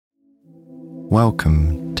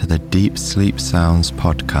Welcome to the Deep Sleep Sounds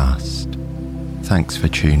podcast. Thanks for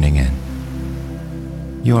tuning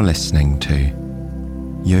in. You're listening to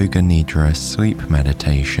Yoga Nidra sleep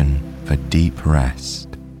meditation for deep rest.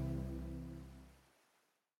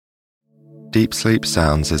 Deep Sleep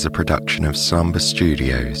Sounds is a production of Slumber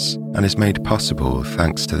Studios and is made possible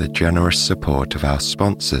thanks to the generous support of our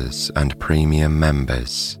sponsors and premium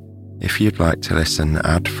members. If you'd like to listen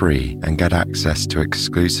ad-free and get access to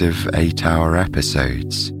exclusive 8-hour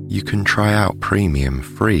episodes, you can try out Premium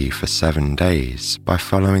free for 7 days by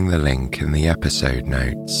following the link in the episode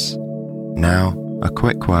notes. Now, a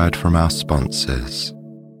quick word from our sponsors.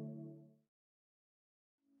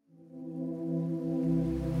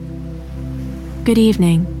 Good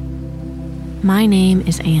evening. My name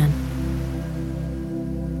is Anne.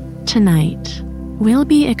 Tonight, we'll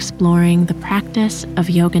be exploring the practice of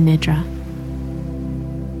Yoga Nidra.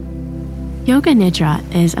 Yoga Nidra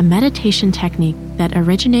is a meditation technique that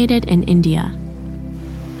originated in India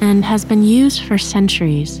and has been used for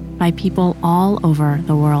centuries by people all over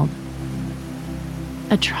the world.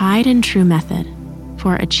 A tried and true method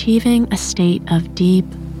for achieving a state of deep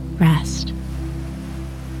rest.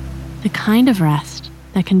 The kind of rest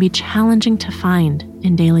that can be challenging to find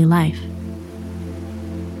in daily life.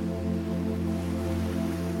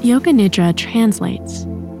 Yoga Nidra translates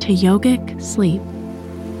to yogic sleep.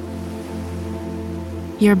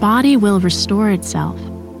 Your body will restore itself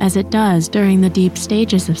as it does during the deep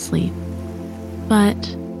stages of sleep, but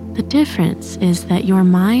the difference is that your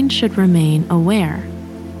mind should remain aware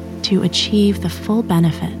to achieve the full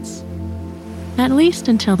benefits, at least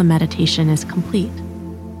until the meditation is complete.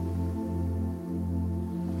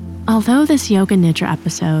 Although this Yoga Nidra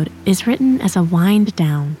episode is written as a wind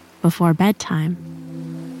down before bedtime,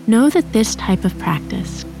 know that this type of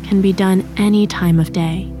practice can be done any time of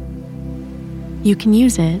day. You can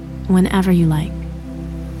use it whenever you like.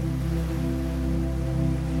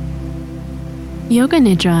 Yoga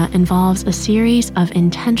Nidra involves a series of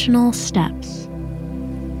intentional steps,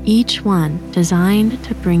 each one designed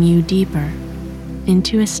to bring you deeper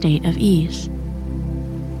into a state of ease.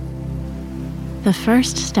 The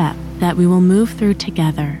first step that we will move through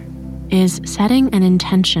together is setting an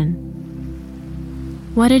intention.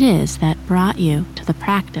 What it is that brought you to the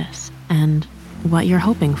practice and what you're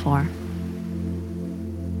hoping for.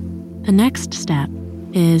 The next step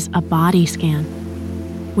is a body scan,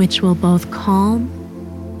 which will both calm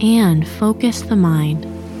and focus the mind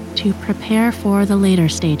to prepare for the later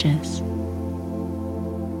stages.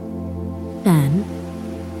 Then,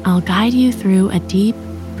 I'll guide you through a deep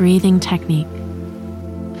breathing technique,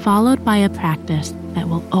 followed by a practice that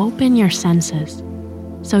will open your senses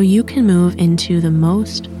so you can move into the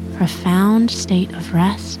most profound state of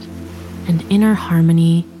rest and inner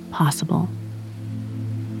harmony possible.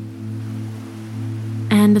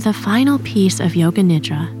 And the final piece of Yoga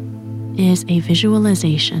Nidra is a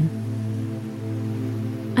visualization.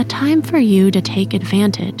 A time for you to take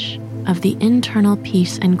advantage of the internal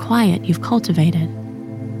peace and quiet you've cultivated.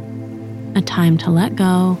 A time to let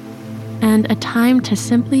go, and a time to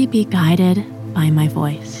simply be guided by my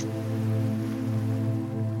voice.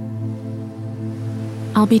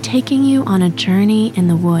 I'll be taking you on a journey in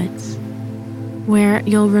the woods, where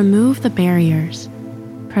you'll remove the barriers,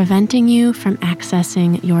 preventing you from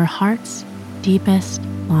accessing your heart's deepest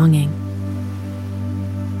longing.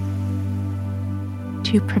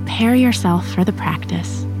 To prepare yourself for the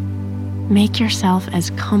practice, make yourself as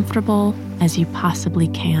comfortable as you possibly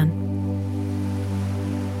can.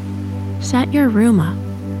 Set your room up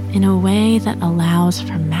in a way that allows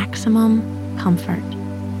for maximum comfort.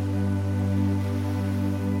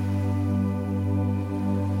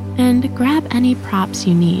 And grab any props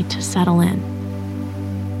you need to settle in.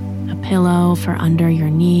 A pillow for under your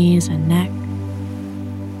knees and neck,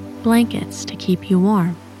 blankets to keep you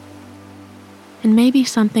warm, and maybe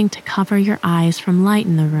something to cover your eyes from light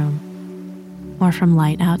in the room or from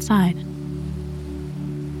light outside.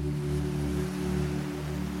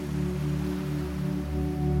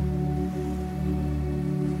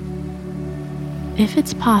 If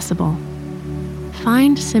it's possible,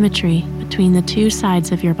 find symmetry between the two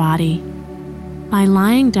sides of your body by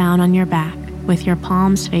lying down on your back with your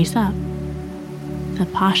palms face up, the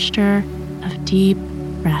posture of deep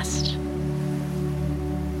rest.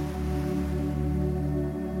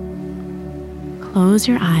 Close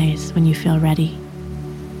your eyes when you feel ready.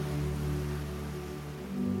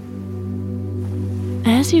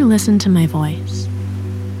 As you listen to my voice,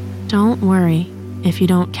 don't worry if you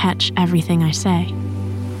don't catch everything I say.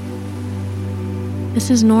 This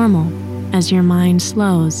is normal as your mind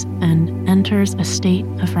slows and enters a state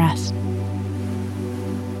of rest.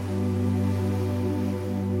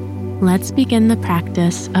 let's begin the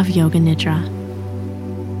practice of Yoga Nidra.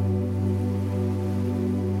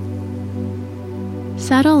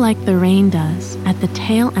 Settle like the rain does at the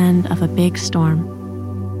tail end of a big storm.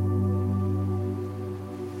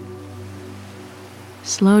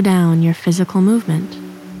 Slow down your physical movement.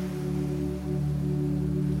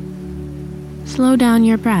 Slow down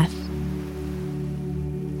your breath.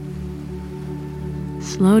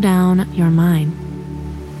 Slow down your mind.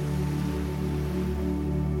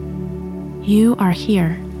 You are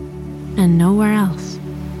here and nowhere else.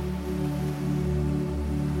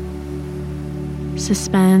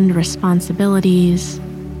 Suspend responsibilities,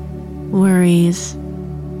 worries,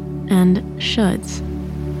 and shoulds.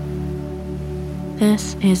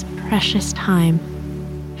 This is precious time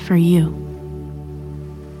for you.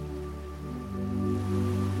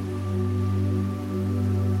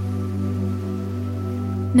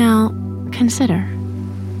 Now, consider,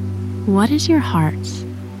 what is your heart's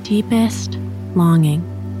deepest longing?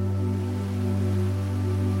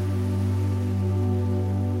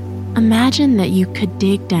 Imagine that you could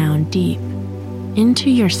dig down deep into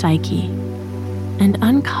your psyche and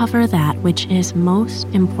uncover that which is most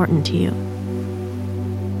important to you,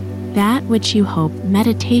 that which you hope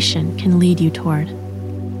meditation can lead you toward.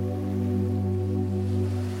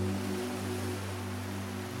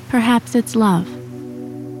 Perhaps it's love,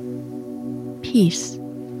 peace,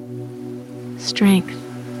 strength,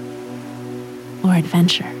 or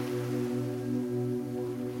adventure.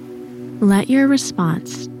 Let your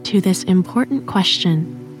response to this important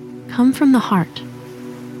question come from the heart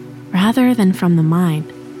rather than from the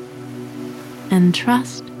mind, and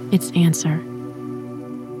trust its answer.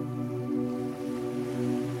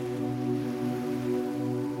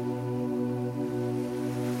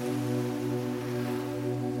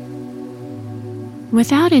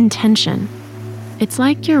 Without intention, it's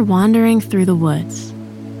like you're wandering through the woods,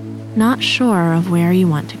 not sure of where you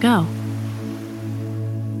want to go.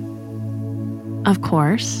 Of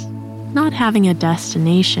course, not having a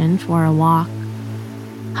destination for a walk,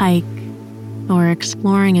 hike, or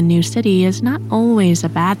exploring a new city is not always a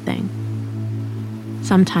bad thing.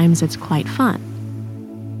 Sometimes it's quite fun.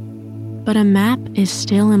 But a map is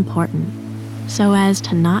still important so as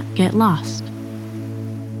to not get lost.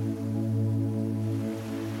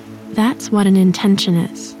 That's what an intention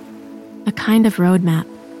is, a kind of roadmap.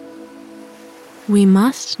 We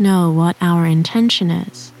must know what our intention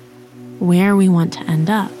is, where we want to end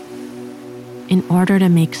up, in order to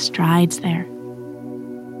make strides there.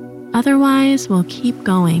 Otherwise, we'll keep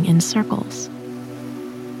going in circles.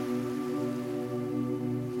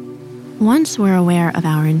 Once we're aware of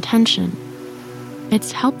our intention,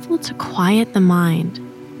 it's helpful to quiet the mind,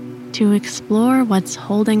 to explore what's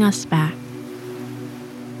holding us back,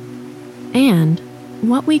 and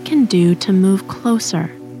what we can do to move closer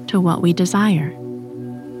to what we desire.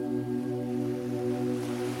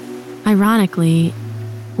 Ironically,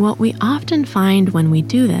 what we often find when we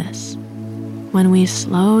do this, when we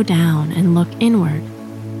slow down and look inward,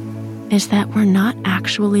 is that we're not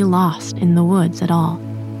actually lost in the woods at all.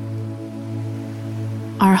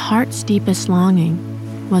 Our heart's deepest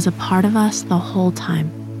longing was a part of us the whole time.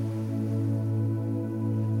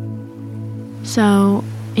 So,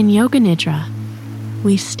 in Yoga Nidra,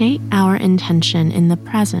 we state our intention in the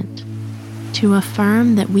present to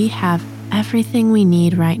affirm that we have everything we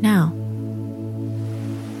need right now.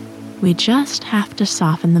 We just have to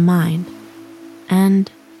soften the mind and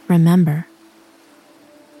remember.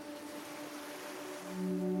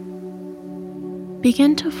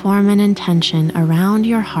 Begin to form an intention around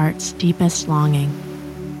your heart's deepest longing.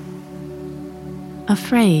 A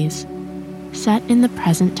phrase set in the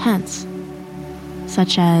present tense,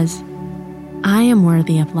 such as, I am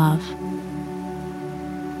worthy of love,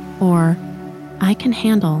 or I can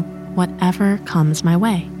handle whatever comes my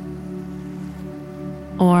way,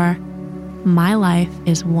 or my life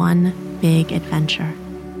is one big adventure.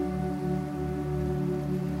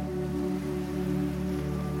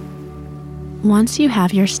 Once you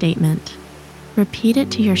have your statement, repeat it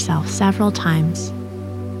to yourself several times,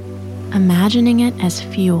 imagining it as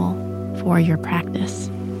fuel for your practice.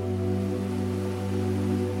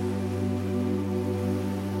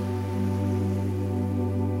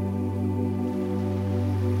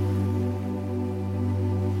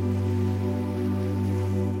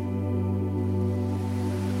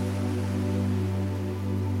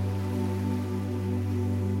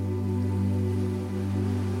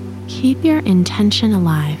 Keep your intention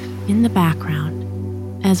alive in the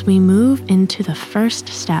background as we move into the first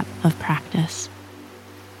step of practice,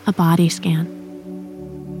 a body scan.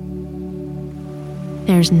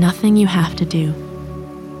 There's nothing you have to do.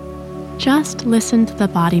 Just listen to the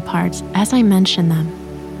body parts as I mention them,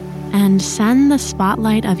 and send the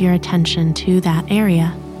spotlight of your attention to that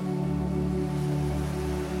area.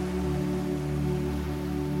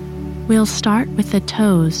 We'll start with the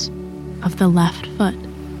toes of the left foot.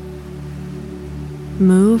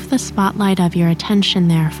 Move the spotlight of your attention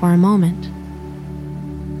there for a moment.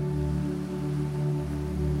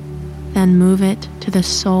 Then move it to the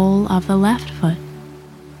sole of the left foot.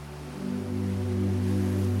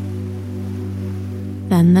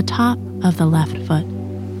 Then the top of the left foot.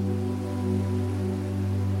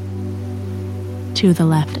 To the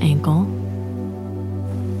left ankle.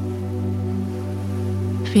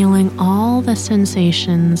 Feeling all the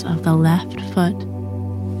sensations of the left foot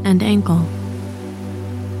and ankle.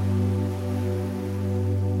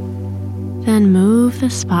 Then move the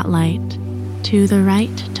spotlight to the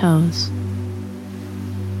right toes,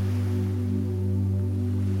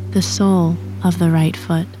 the sole of the right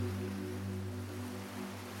foot,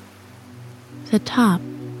 the top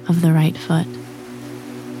of the right foot.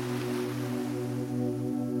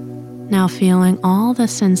 Now feeling all the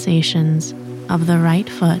sensations of the right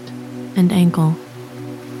foot and ankle.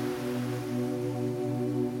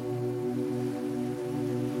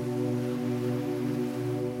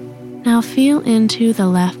 Now feel into the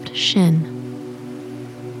left shin,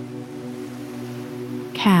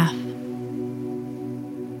 calf,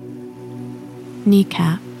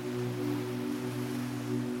 kneecap,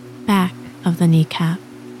 back of the kneecap.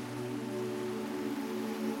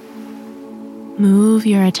 Move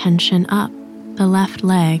your attention up the left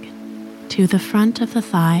leg to the front of the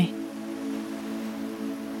thigh,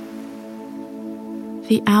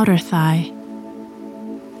 the outer thigh,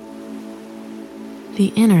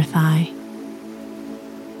 the inner thigh,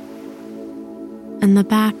 and the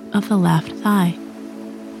back of the left thigh.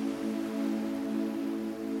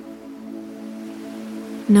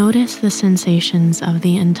 Notice the sensations of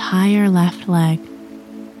the entire left leg,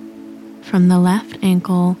 from the left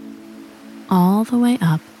ankle all the way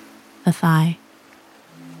up the thigh.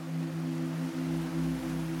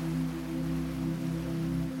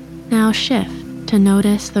 Now shift to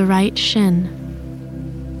notice the right shin,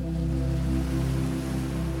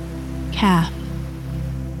 calf,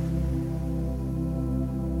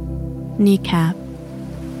 kneecap,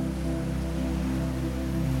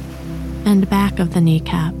 and back of the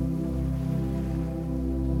kneecap.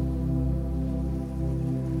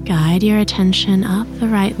 Guide your attention up the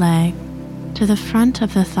right leg to the front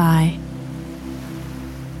of the thigh,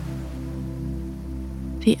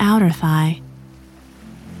 the outer thigh,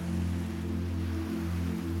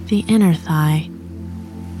 the inner thigh,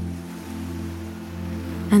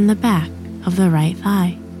 and the back of the right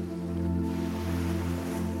thigh.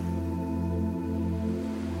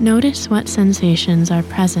 Notice what sensations are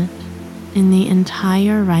present in the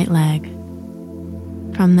entire right leg,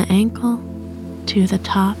 from the ankle to the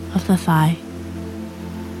top of the thigh.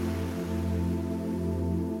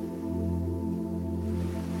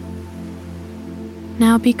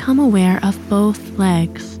 Now become aware of both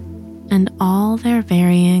legs and all their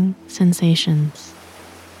varying sensations.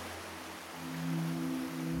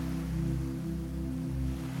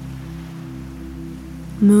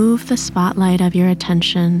 Move the spotlight of your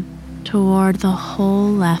attention toward the whole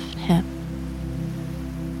left hip,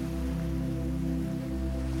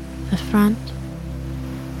 the front,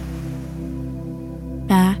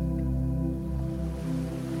 back,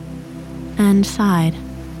 and side.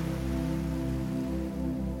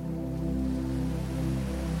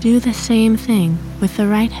 Do the same thing with the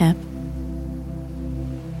right hip.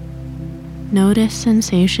 Notice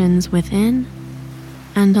sensations within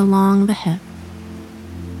and along the hip,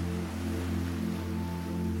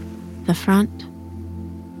 the front,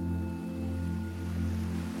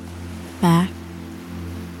 back,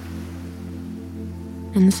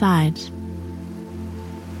 and sides.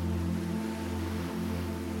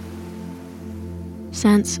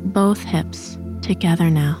 Sense both hips together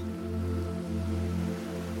now.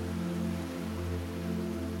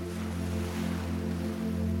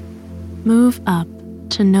 Move up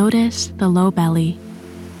to notice the low belly.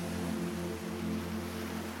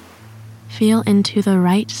 Feel into the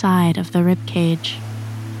right side of the rib cage,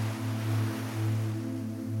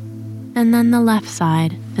 and then the left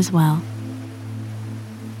side as well.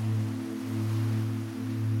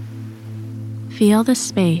 Feel the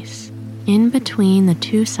space in between the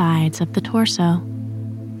two sides of the torso.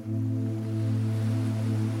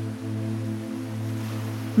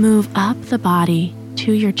 Move up the body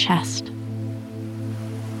to your chest.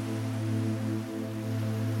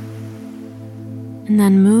 And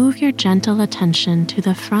then move your gentle attention to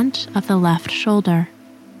the front of the left shoulder.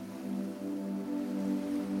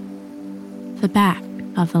 the back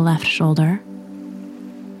of the left shoulder,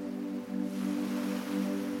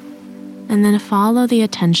 and then follow the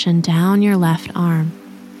attention down your left arm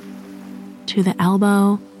to the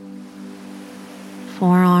elbow,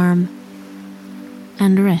 forearm,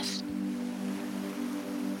 and wrist.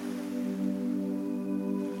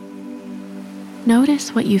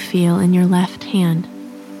 Notice what you feel in your left hand,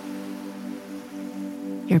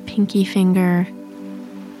 your pinky finger,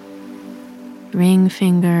 ring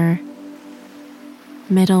finger,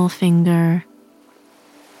 middle finger,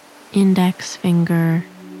 index finger,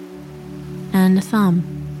 and thumb.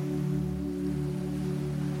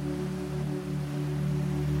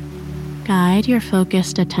 Guide your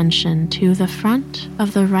focused attention to the front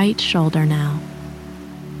of the right shoulder now,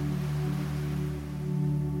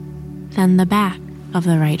 then the back of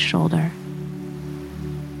the right shoulder,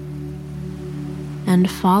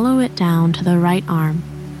 and follow it down to the right arm,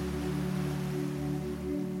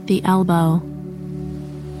 the elbow,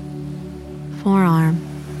 forearm,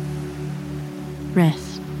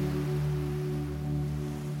 wrist.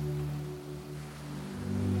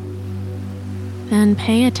 Then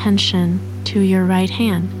pay attention to your right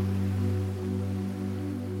hand,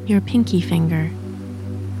 your pinky finger,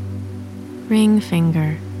 ring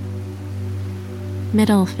finger,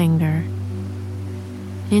 middle finger,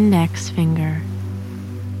 index finger,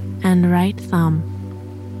 and right thumb.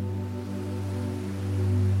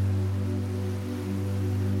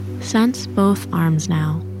 Sense both arms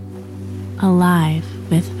now, alive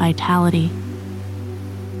with vitality.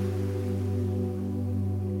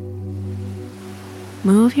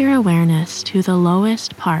 Move your awareness to the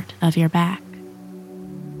lowest part of your back,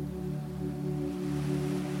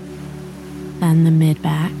 then the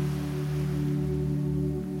mid-back,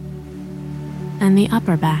 and the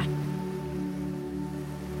upper back.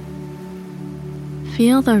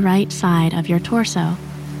 Feel the right side of your torso,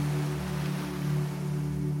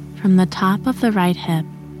 from the top of the right hip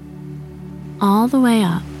all the way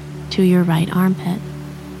up to your right armpit.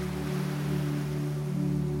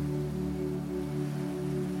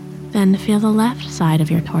 Then feel the left side of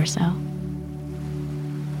your torso,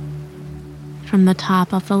 from the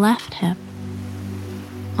top of the left hip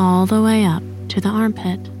all the way up to the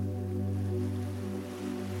armpit.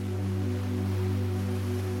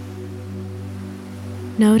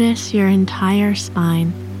 Notice your entire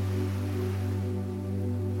spine.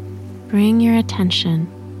 Bring your attention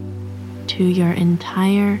to your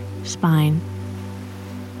entire spine.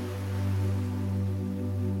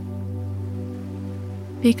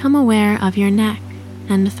 Become aware of your neck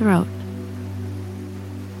and throat.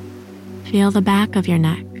 Feel the back of your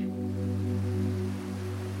neck,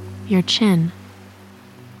 your chin,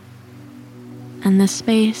 and the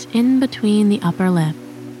space in between the upper lip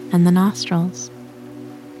and the nostrils.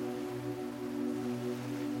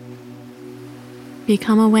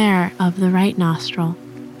 Become aware of the right nostril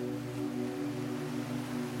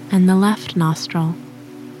and the left nostril,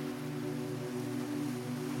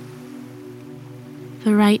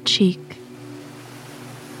 the right cheek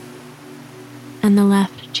and the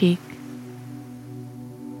left cheek,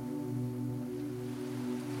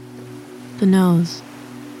 the nose.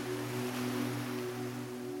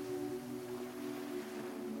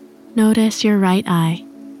 Notice your right eye,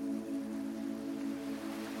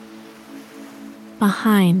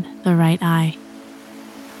 behind the right eye,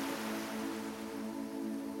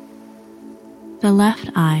 the left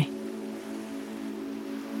eye,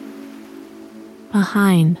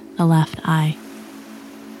 behind the left eye.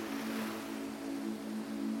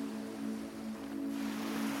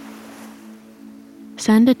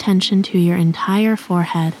 Send attention to your entire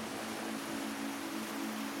forehead,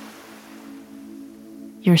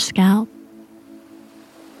 your scalp,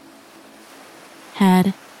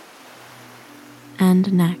 head,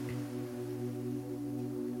 and neck.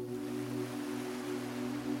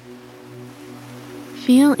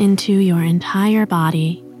 Feel into your entire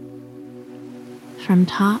body, from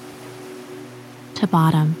top to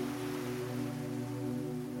bottom,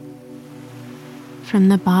 from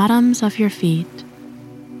the bottoms of your feet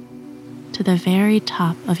to the very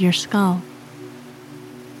top of your skull.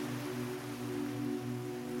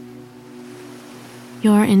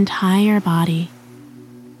 Your entire body,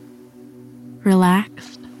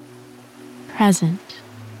 relaxed, present,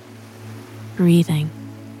 breathing.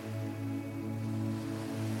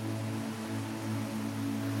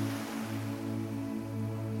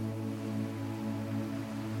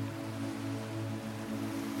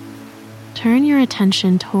 Turn your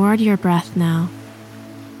attention toward your breath now.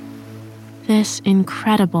 This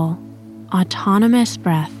incredible, autonomous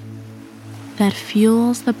breath that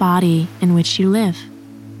fuels the body in which you live.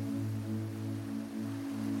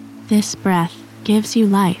 This breath gives you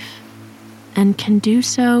life and can do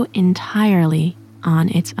so entirely on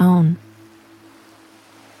its own.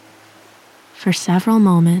 For several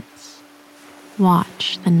moments,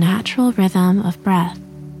 watch the natural rhythm of breath.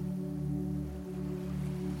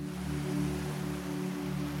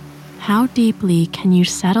 How deeply can you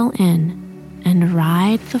settle in and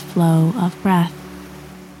ride the flow of breath?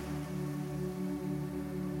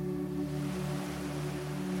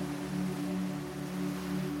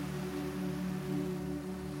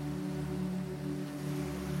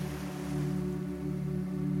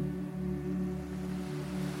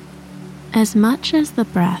 As much as the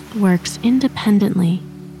breath works independently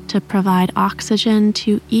to provide oxygen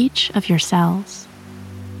to each of your cells,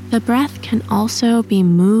 the breath can also be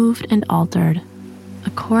moved and altered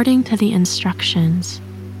according to the instructions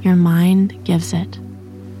your mind gives it.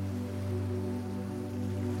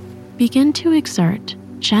 Begin to exert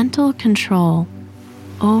gentle control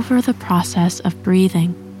over the process of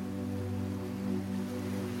breathing.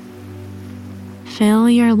 Fill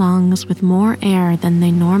your lungs with more air than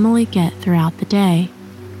they normally get throughout the day,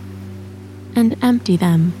 and empty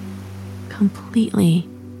them completely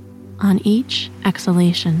on each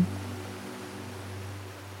exhalation.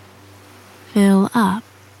 Fill up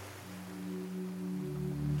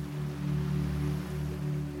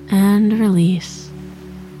and release.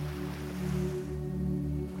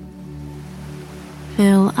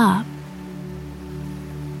 Fill up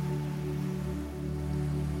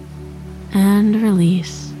and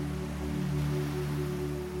release.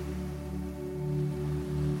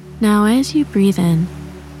 Now, as you breathe in,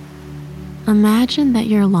 imagine that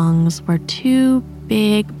your lungs were two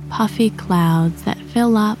big, puffy clouds that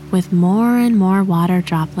fill up with more and more water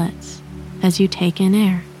droplets as you take in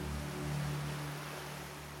air.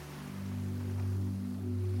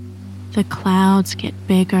 The clouds get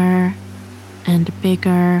bigger and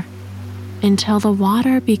bigger until the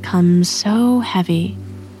water becomes so heavy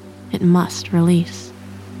it must release.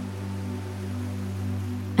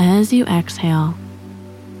 As you exhale,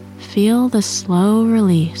 feel the slow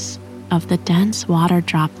release of the dense water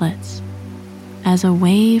droplets as a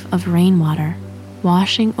wave of rainwater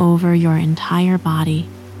washing over your entire body,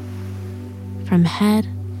 from head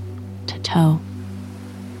to toe.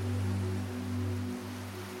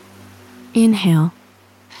 Inhale,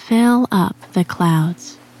 fill up the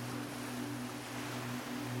clouds.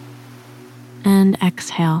 And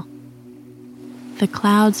exhale. The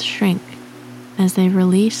clouds shrink as they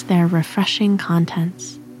release their refreshing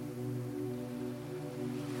contents.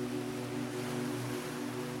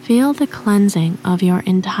 Feel the cleansing of your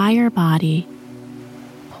entire body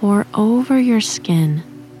pour over your skin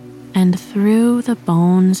and through the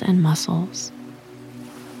bones and muscles.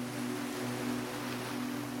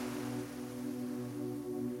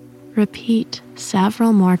 Repeat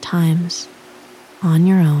several more times on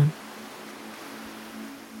your own.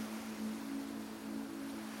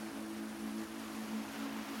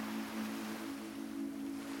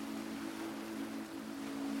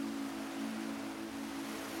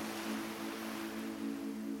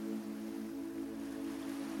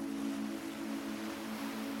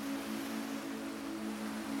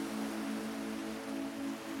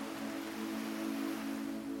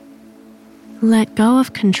 Let go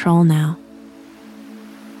of control now.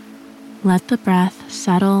 Let the breath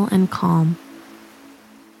settle and calm.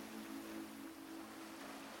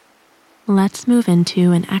 Let's move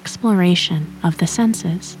into an exploration of the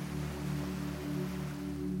senses.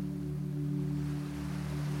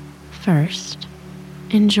 First,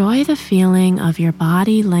 enjoy the feeling of your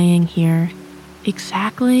body laying here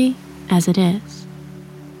exactly as it is.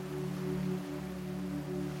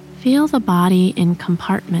 Feel the body in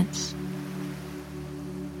compartments.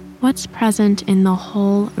 What's present in the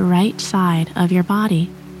whole right side of your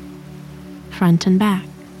body, front and back?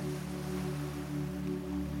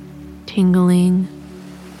 Tingling,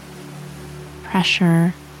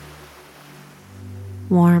 pressure,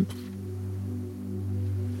 warmth,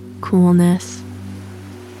 coolness.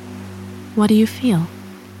 What do you feel?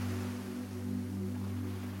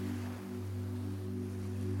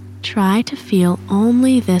 Try to feel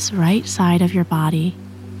only this right side of your body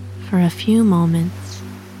for a few moments.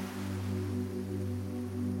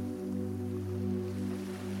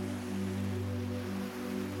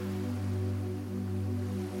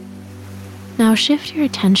 Now shift your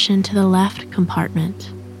attention to the left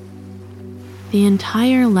compartment, the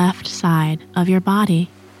entire left side of your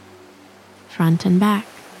body, front and back.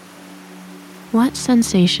 What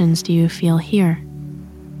sensations do you feel here?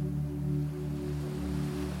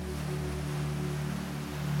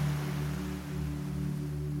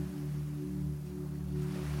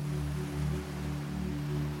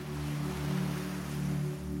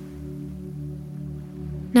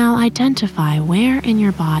 Now identify where in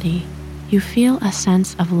your body you feel a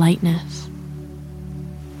sense of lightness.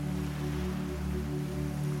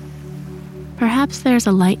 Perhaps there's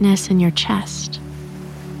a lightness in your chest,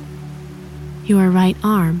 your right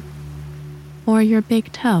arm, or your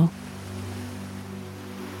big toe.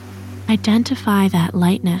 Identify that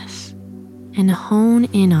lightness and hone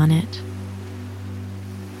in on it.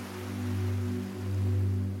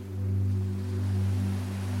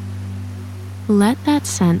 Let that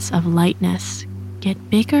sense of lightness get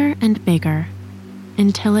bigger and bigger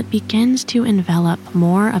until it begins to envelop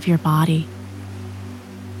more of your body.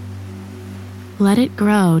 Let it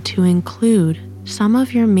grow to include some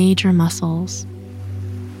of your major muscles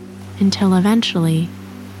until eventually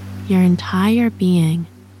your entire being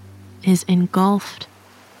is engulfed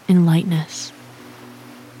in lightness.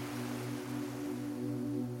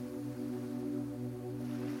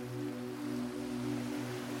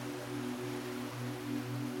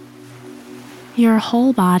 Your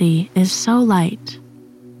whole body is so light,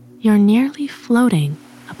 you're nearly floating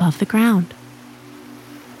above the ground.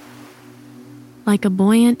 Like a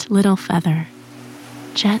buoyant little feather,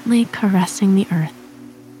 gently caressing the earth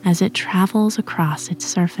as it travels across its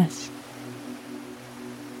surface.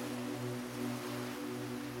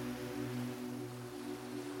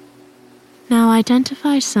 Now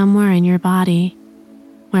identify somewhere in your body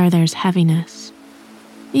where there's heaviness,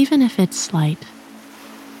 even if it's slight.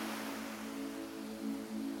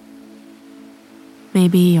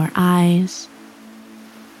 Maybe your eyes,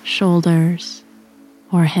 shoulders,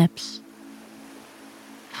 or hips.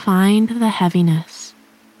 Find the heaviness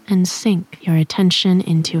and sink your attention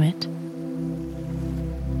into it.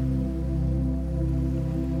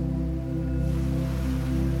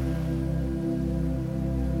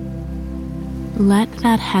 Let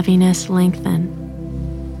that heaviness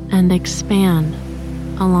lengthen and expand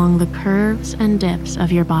along the curves and dips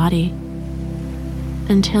of your body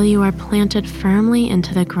until you are planted firmly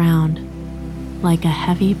into the ground like a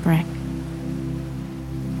heavy brick.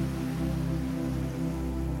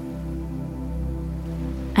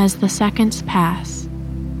 As the seconds pass,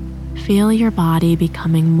 feel your body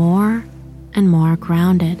becoming more and more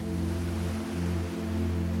grounded.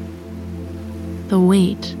 The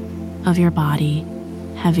weight of your body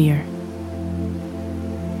heavier.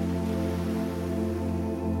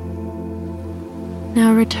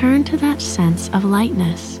 Now return to that sense of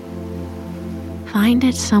lightness. Find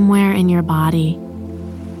it somewhere in your body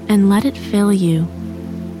and let it fill you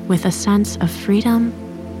with a sense of freedom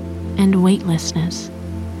and weightlessness.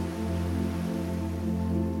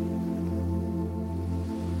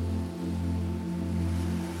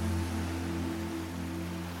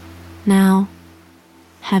 Now,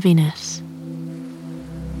 heaviness.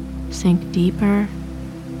 Sink deeper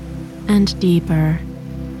and deeper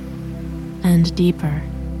and deeper.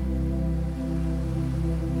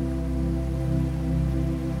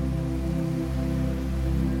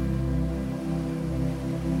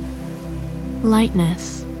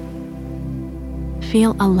 Lightness.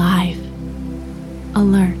 Feel alive,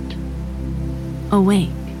 alert, awake.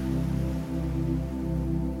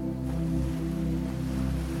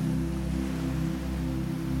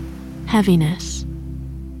 Heaviness.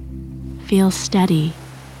 Feel steady,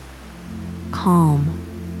 calm,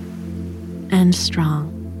 and strong.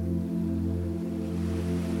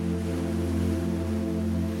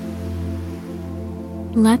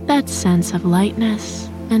 Let that sense of lightness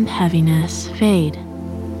and heaviness fade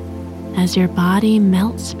as your body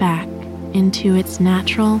melts back into its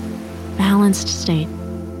natural, balanced state,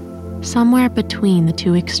 somewhere between the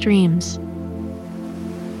two extremes.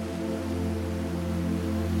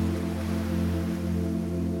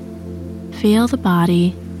 Feel the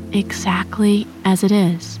body exactly as it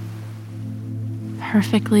is,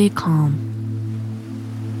 perfectly calm.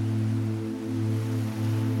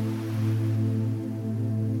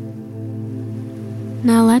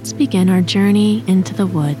 Now let's begin our journey into the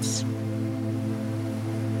woods.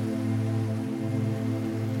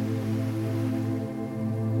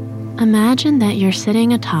 Imagine that you're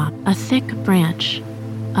sitting atop a thick branch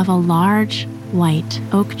of a large white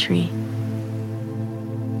oak tree.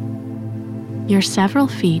 You're several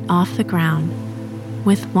feet off the ground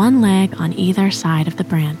with one leg on either side of the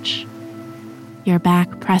branch, your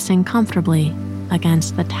back pressing comfortably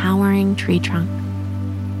against the towering tree trunk.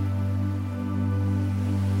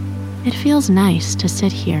 It feels nice to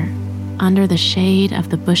sit here under the shade of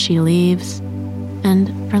the bushy leaves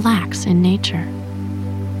and relax in nature.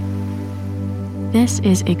 This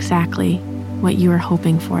is exactly what you are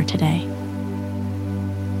hoping for today.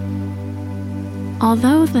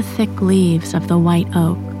 Although the thick leaves of the white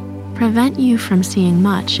oak prevent you from seeing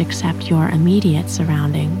much except your immediate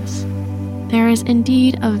surroundings, there is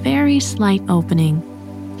indeed a very slight opening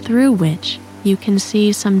through which you can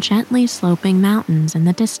see some gently sloping mountains in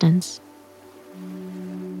the distance.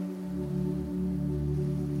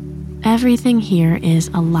 Everything here is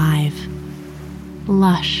alive,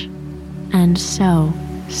 lush, and so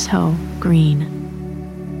green.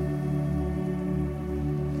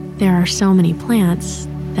 There are so many plants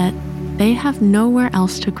that they have nowhere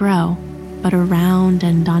else to grow but around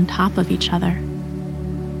and on top of each other.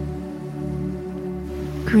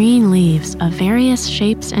 Green leaves of various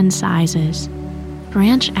shapes and sizes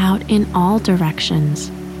branch out in all directions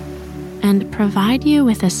and provide you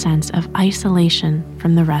with a sense of isolation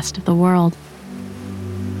from the rest of the world.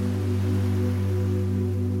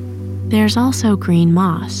 There's also green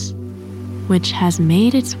moss, which has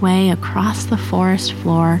made its way across the forest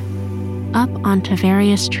floor up onto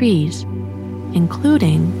various trees,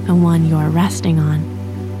 including the one you're resting on.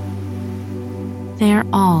 They're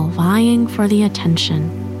all vying for the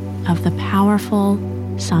attention of the powerful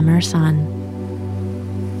summer sun.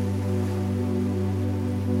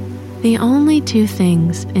 The only two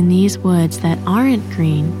things in these woods that aren't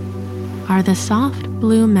green are the soft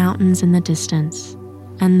blue mountains in the distance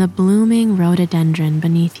and the blooming rhododendron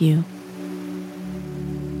beneath you.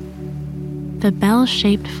 The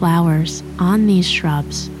bell-shaped flowers on these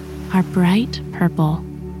shrubs are bright purple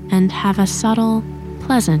and have a subtle,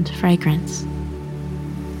 pleasant fragrance.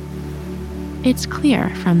 It's clear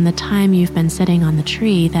from the time you've been sitting on the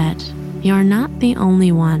tree that you're not the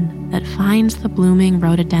only one that finds the blooming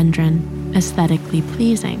rhododendron aesthetically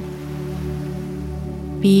pleasing.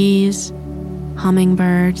 Bees,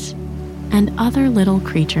 hummingbirds, and other little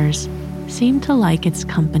creatures seem to like its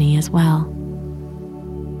company as well.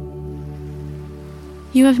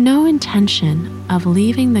 You have no intention of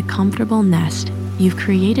leaving the comfortable nest you've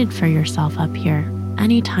created for yourself up here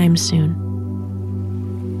anytime soon.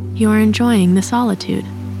 You are enjoying the solitude,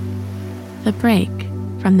 the break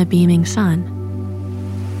from the beaming sun,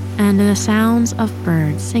 and the sounds of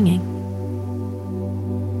birds singing.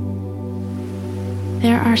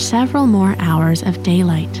 There are several more hours of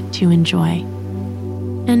daylight to enjoy,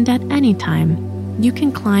 and at any time you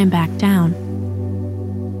can climb back down.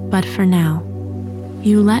 But for now,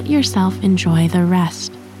 you let yourself enjoy the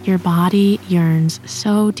rest your body yearns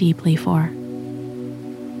so deeply for.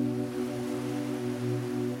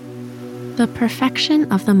 The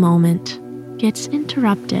perfection of the moment gets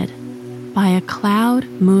interrupted by a cloud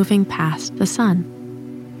moving past the sun.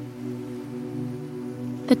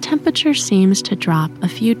 The temperature seems to drop a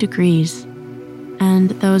few degrees, and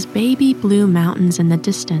those baby blue mountains in the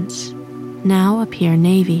distance now appear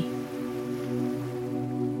navy.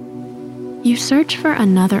 You search for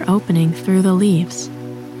another opening through the leaves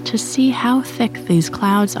to see how thick these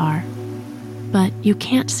clouds are, but you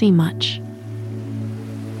can't see much.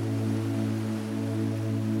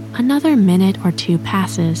 Another minute or two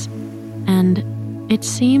passes, and it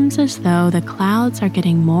seems as though the clouds are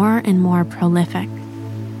getting more and more prolific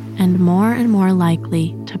and more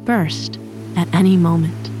likely to burst at any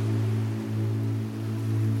moment.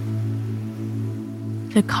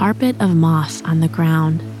 The carpet of moss on the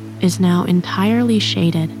ground is now entirely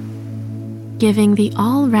shaded, giving the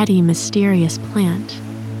already mysterious plant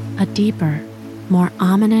a deeper, more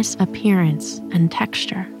ominous appearance and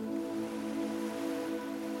texture.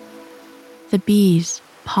 The bees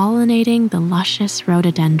pollinating the luscious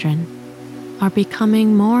rhododendron are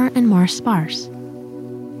becoming more and more sparse,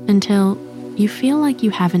 until you feel like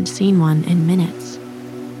you haven't seen one in minutes.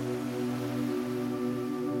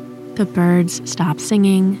 The birds stop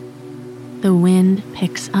singing, the wind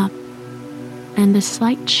picks up, and a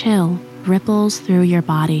slight chill ripples through your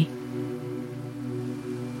body.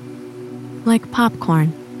 Like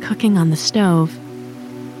popcorn cooking on the stove,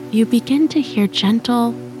 you begin to hear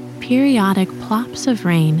gentle, periodic plops of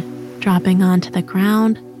rain dropping onto the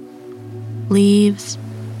ground, leaves,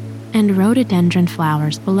 and rhododendron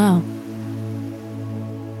flowers below.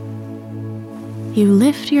 You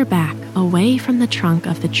lift your back away from the trunk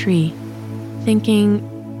of the tree, thinking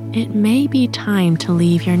it may be time to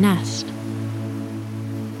leave your nest.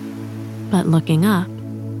 But looking up,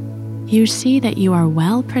 you see that you are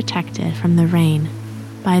well protected from the rain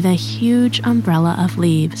by the huge umbrella of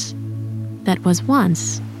leaves that was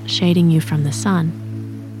once shading you from the sun.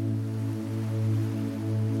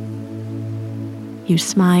 You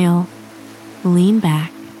smile, lean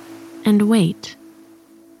back, and wait,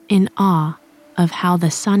 in awe of how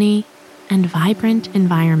the sunny and vibrant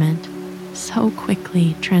environment so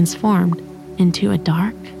quickly transformed into a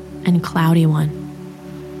dark and cloudy one.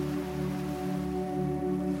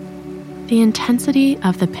 The intensity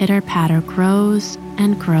of the pitter-patter grows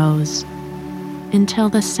and grows until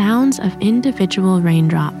the sounds of individual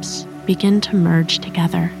raindrops begin to merge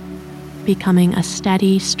together, becoming a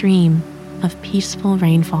steady stream of peaceful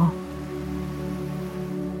rainfall.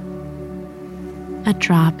 A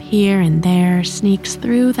drop here and there sneaks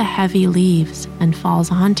through the heavy leaves and falls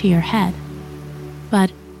onto your head,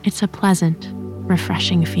 but it's a pleasant,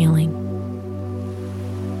 refreshing feeling.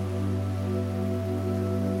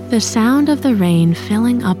 The sound of the rain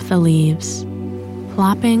filling up the leaves,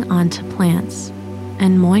 plopping onto plants,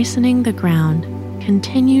 and moistening the ground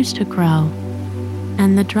continues to grow,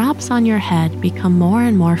 and the drops on your head become more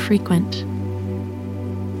and more frequent.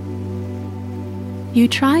 You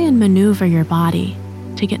try and maneuver your body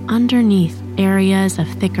to get underneath areas of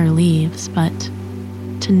thicker leaves, but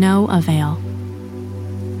to no avail.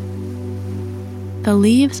 The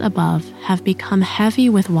leaves above have become heavy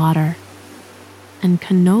with water and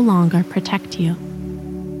can no longer protect you.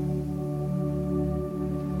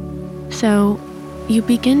 So you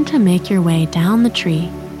begin to make your way down the tree,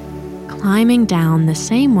 climbing down the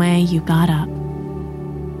same way you got up.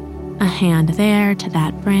 A hand there to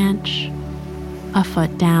that branch, a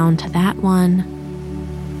foot down to that one,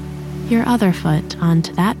 your other foot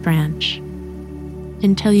onto that branch,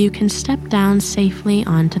 until you can step down safely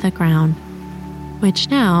onto the ground, which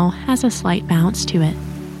now has a slight bounce to it.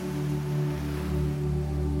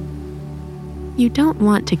 You don't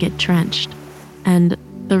want to get drenched, and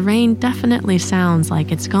the rain definitely sounds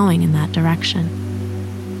like it's going in that direction.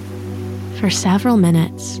 For several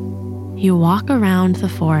minutes, you walk around the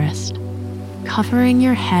forest, covering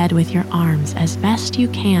your head with your arms as best you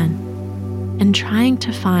can, and trying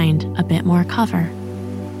to find a bit more cover.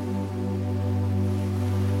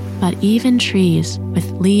 But even trees with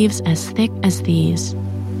leaves as thick as these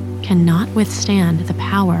cannot withstand the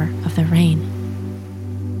power of the rain.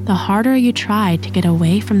 The harder you try to get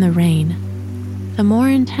away from the rain, the more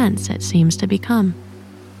intense it seems to become.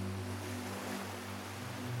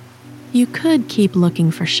 You could keep looking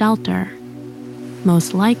for shelter,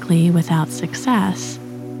 most likely without success,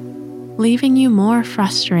 leaving you more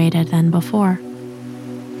frustrated than before.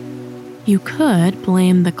 You could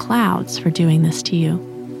blame the clouds for doing this to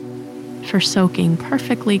you, for soaking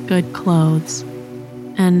perfectly good clothes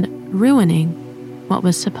and ruining what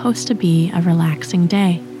was supposed to be a relaxing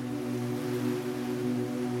day.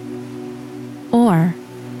 Or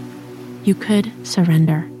you could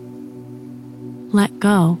surrender. Let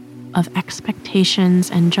go of expectations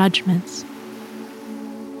and judgments.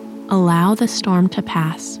 Allow the storm to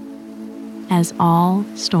pass, as all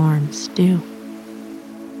storms do.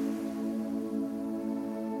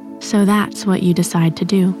 So that's what you decide to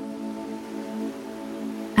do.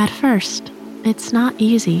 At first, it's not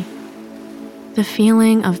easy. The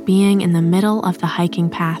feeling of being in the middle of the hiking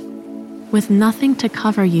path, with nothing to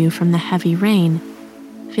cover you from the heavy rain,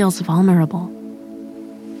 feels vulnerable.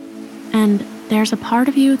 And there's a part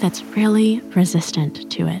of you that's really resistant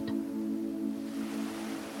to it.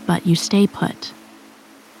 But you stay put.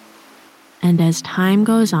 And as time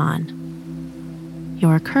goes on,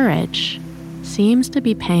 your courage seems to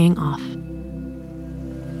be paying off.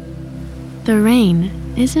 The rain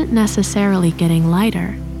isn't necessarily getting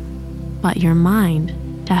lighter, but your mind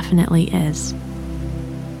definitely is.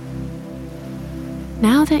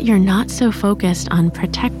 Now that you're not so focused on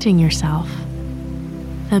protecting yourself,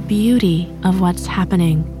 the beauty of what's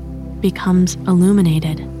happening becomes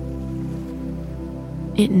illuminated.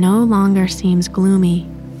 It no longer seems gloomy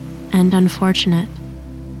and unfortunate.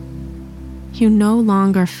 You no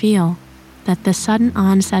longer feel that the sudden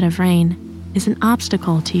onset of rain is an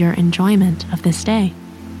obstacle to your enjoyment of this day.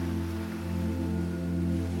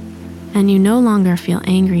 And you no longer feel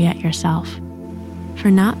angry at yourself for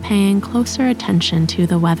not paying closer attention to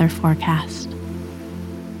the weather forecast.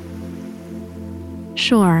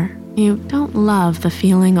 Sure, you don't love the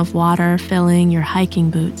feeling of water filling your hiking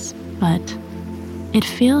boots, but it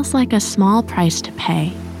feels like a small price to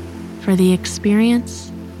pay for the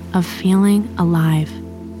experience of feeling alive.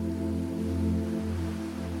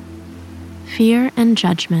 Fear and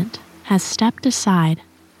judgment has stepped aside,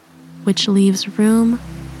 which leaves room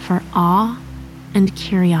for awe and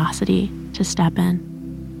curiosity to step in.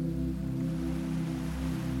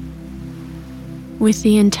 With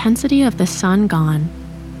the intensity of the sun gone,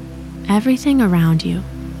 everything around you,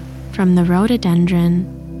 from the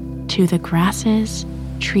rhododendron to the grasses,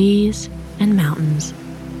 trees, and mountains,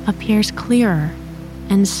 appears clearer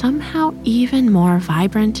and somehow even more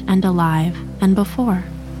vibrant and alive than before.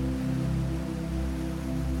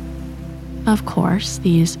 Of course,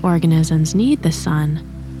 these organisms need the sun,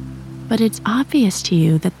 but it's obvious to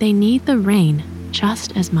you that they need the rain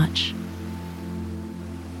just as much.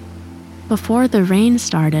 Before the rain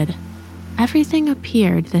started, everything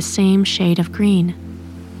appeared the same shade of green.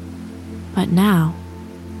 But now,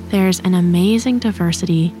 there's an amazing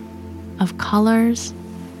diversity of colors,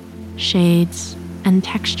 shades, and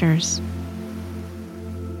textures.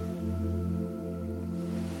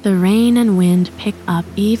 The rain and wind pick up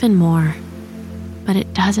even more, but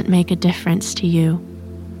it doesn't make a difference to you,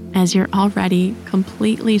 as you're already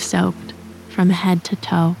completely soaked from head to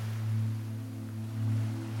toe.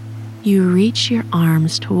 You reach your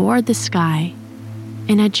arms toward the sky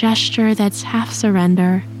in a gesture that's half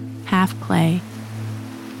surrender, half play.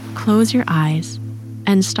 Close your eyes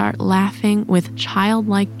and start laughing with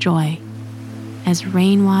childlike joy as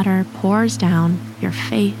rainwater pours down your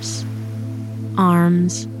face,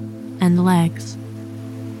 arms, and legs.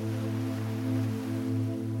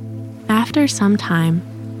 After some time,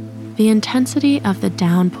 the intensity of the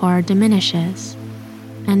downpour diminishes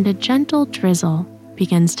and a gentle drizzle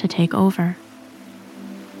begins to take over.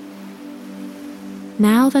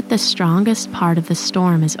 Now that the strongest part of the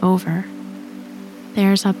storm is over,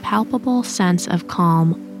 there's a palpable sense of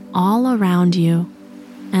calm all around you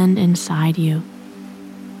and inside you.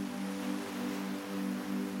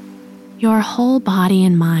 Your whole body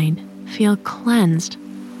and mind feel cleansed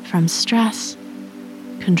from stress,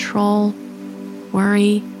 control,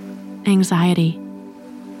 worry, anxiety.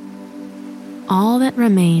 All that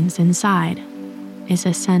remains inside is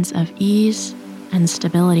a sense of ease and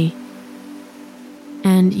stability.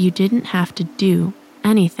 And you didn't have to do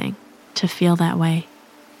anything to feel that way.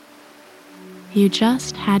 You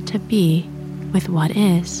just had to be with what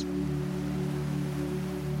is.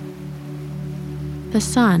 The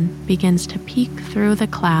sun begins to peek through the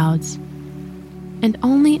clouds, and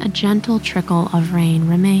only a gentle trickle of rain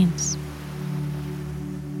remains.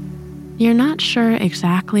 You're not sure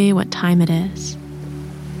exactly what time it is,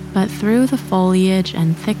 but through the foliage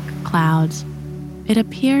and thick clouds, it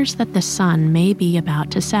appears that the sun may be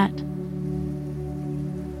about to set.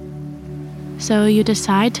 So you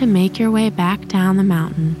decide to make your way back down the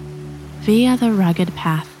mountain via the rugged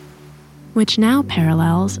path, which now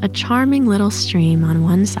parallels a charming little stream on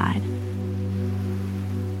one side.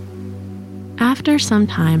 After some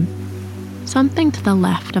time, something to the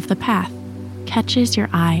left of the path catches your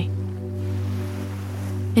eye.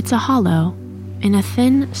 It's a hollow in a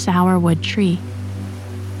thin sourwood tree.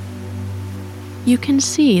 You can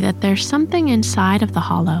see that there's something inside of the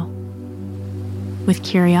hollow. With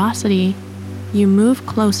curiosity, you move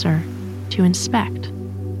closer to inspect.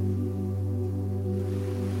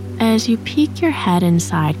 As you peek your head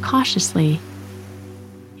inside cautiously,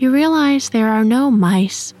 you realize there are no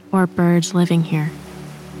mice or birds living here.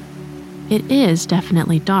 It is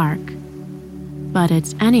definitely dark, but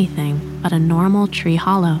it's anything but a normal tree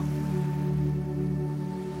hollow.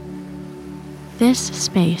 This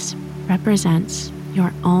space represents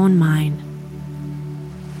your own mind.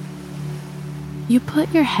 You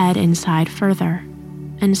put your head inside further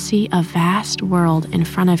and see a vast world in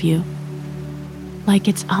front of you, like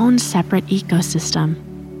its own separate ecosystem.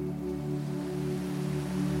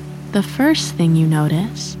 The first thing you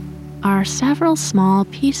notice are several small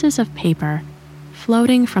pieces of paper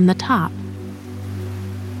floating from the top.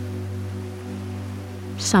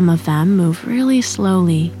 Some of them move really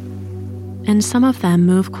slowly, and some of them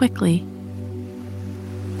move quickly.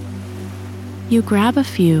 You grab a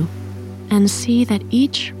few and see that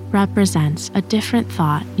each represents a different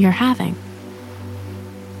thought you're having.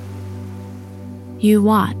 You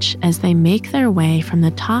watch as they make their way from the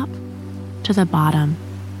top to the bottom,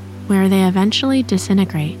 where they eventually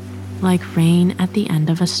disintegrate like rain at the end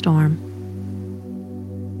of a storm.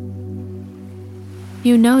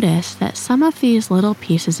 You notice that some of these little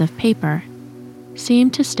pieces of paper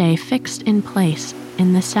seem to stay fixed in place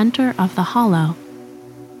in the center of the hollow,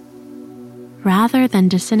 rather than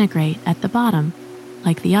disintegrate at the bottom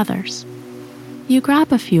like the others. You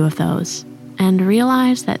grab a few of those and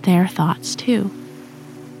realize that they're thoughts too.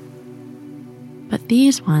 But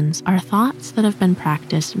these ones are thoughts that have been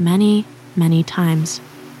practiced many, many times.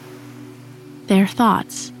 They're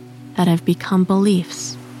thoughts that have become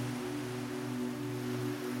beliefs.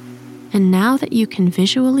 And now that you can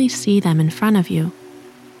visually see them in front of you,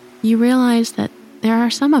 you realize that there are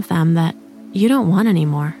some of them that you don't want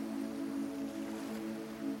anymore.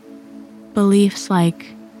 Beliefs like,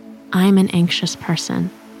 I'm an anxious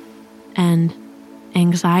person, and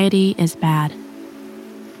anxiety is bad.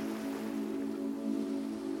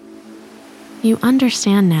 You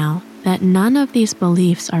understand now that none of these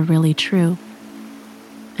beliefs are really true,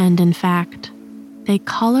 and in fact, they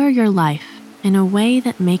color your life in a way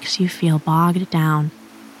that makes you feel bogged down.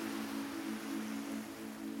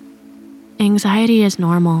 Anxiety is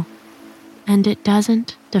normal, and it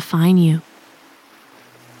doesn't define you.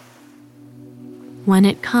 When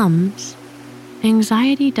it comes,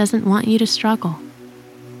 anxiety doesn't want you to struggle.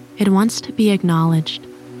 It wants to be acknowledged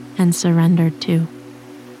and surrendered to.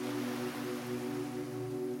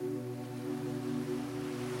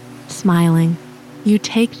 Smiling, you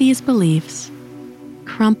take these beliefs,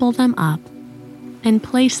 crumple them up, and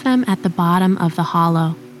place them at the bottom of the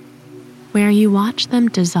hollow, where you watch them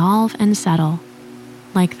dissolve and settle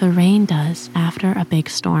like the rain does after a big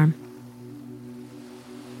storm.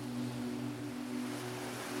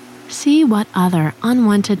 See what other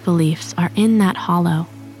unwanted beliefs are in that hollow,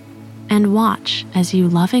 and watch as you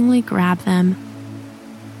lovingly grab them,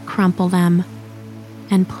 crumple them,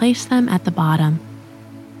 and place them at the bottom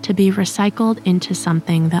to be recycled into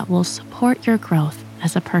something that will support your growth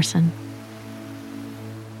as a person.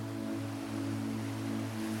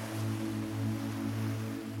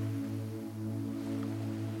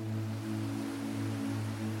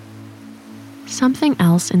 Something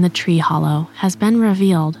else in the tree hollow has been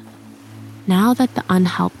revealed now that the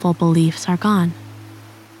unhelpful beliefs are gone.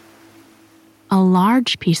 A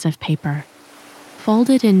large piece of paper,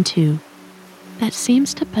 folded in two, that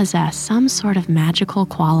seems to possess some sort of magical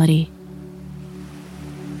quality.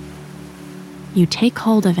 You take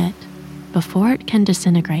hold of it before it can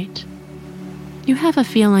disintegrate. You have a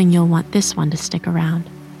feeling you'll want this one to stick around.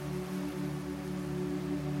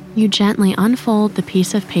 You gently unfold the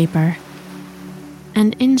piece of paper,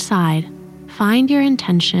 and inside, find your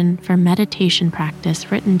intention for meditation practice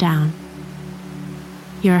written down.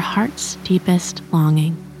 Your heart's deepest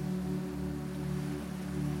longing.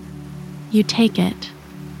 You take it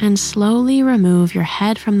and slowly remove your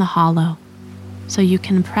head from the hollow so you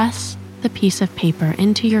can press the piece of paper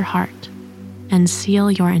into your heart and seal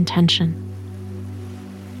your intention.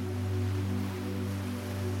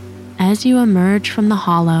 As you emerge from the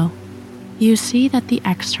hollow, you see that the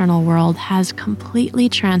external world has completely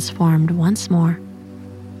transformed once more.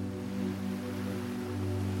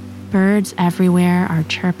 Birds everywhere are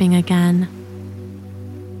chirping again.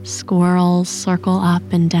 Squirrels circle up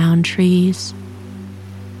and down trees.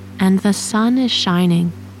 And the sun is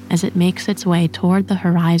shining as it makes its way toward the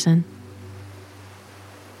horizon.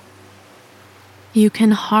 You can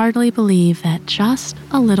hardly believe that just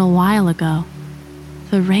a little while ago,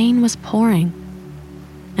 the rain was pouring,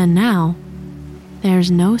 and now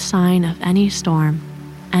there's no sign of any storm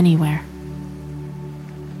anywhere.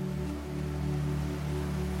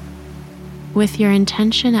 With your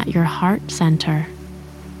intention at your heart center,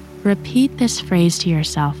 repeat this phrase to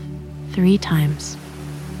yourself 3 times.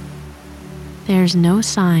 There's no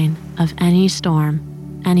sign of any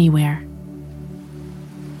storm anywhere.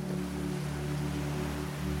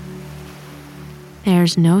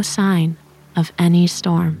 There's no sign of any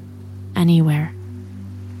storm anywhere.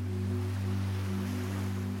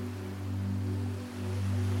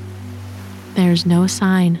 There's no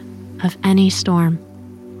sign of any storm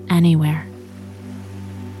anywhere.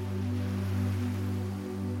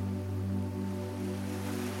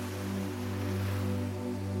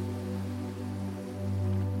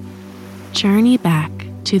 Journey back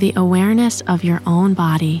to the awareness of your own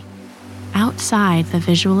body outside the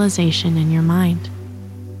visualization in your mind.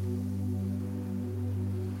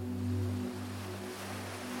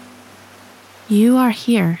 You are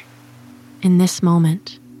here in this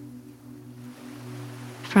moment.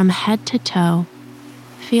 From head to toe,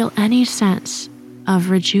 feel any sense of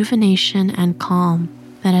rejuvenation and calm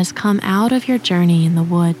that has come out of your journey in the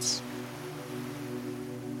woods.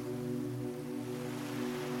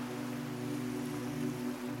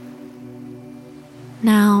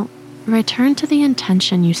 Now, return to the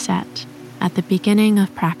intention you set at the beginning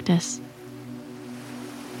of practice.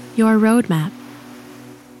 Your roadmap.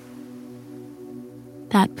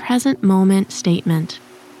 That present moment statement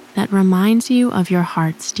that reminds you of your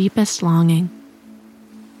heart's deepest longing.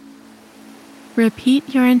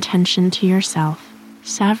 Repeat your intention to yourself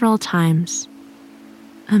several times,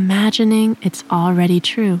 imagining it's already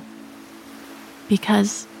true,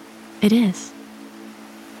 because it is.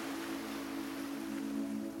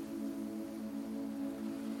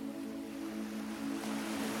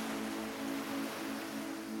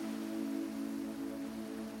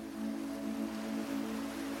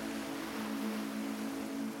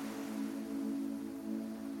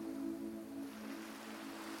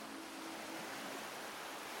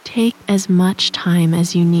 Take as much time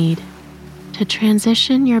as you need to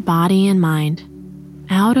transition your body and mind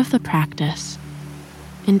out of the practice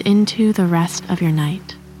and into the rest of your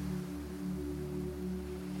night.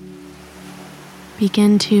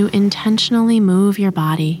 Begin to intentionally move your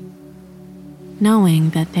body, knowing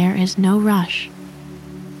that there is no rush.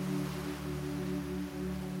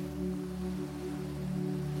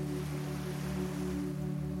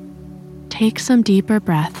 take some deeper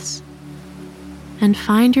breaths and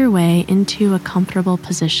find your way into a comfortable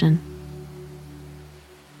position.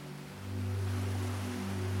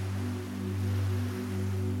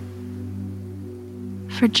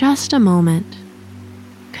 For just a moment,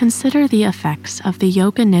 consider the effects of the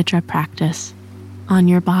Yoga Nidra practice on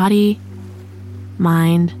your body,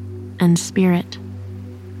 mind, and spirit.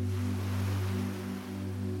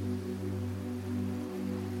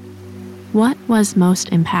 What was most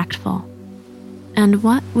impactful, and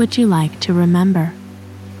what would you like to remember?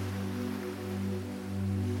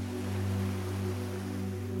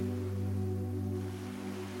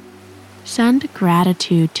 Send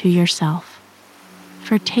gratitude to yourself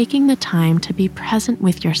for taking the time to be present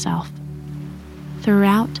with yourself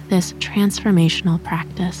throughout this transformational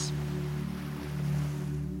practice.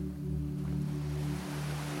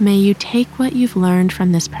 May you take what you've learned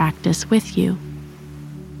from this practice with you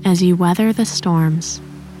as you weather the storms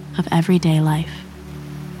of everyday life.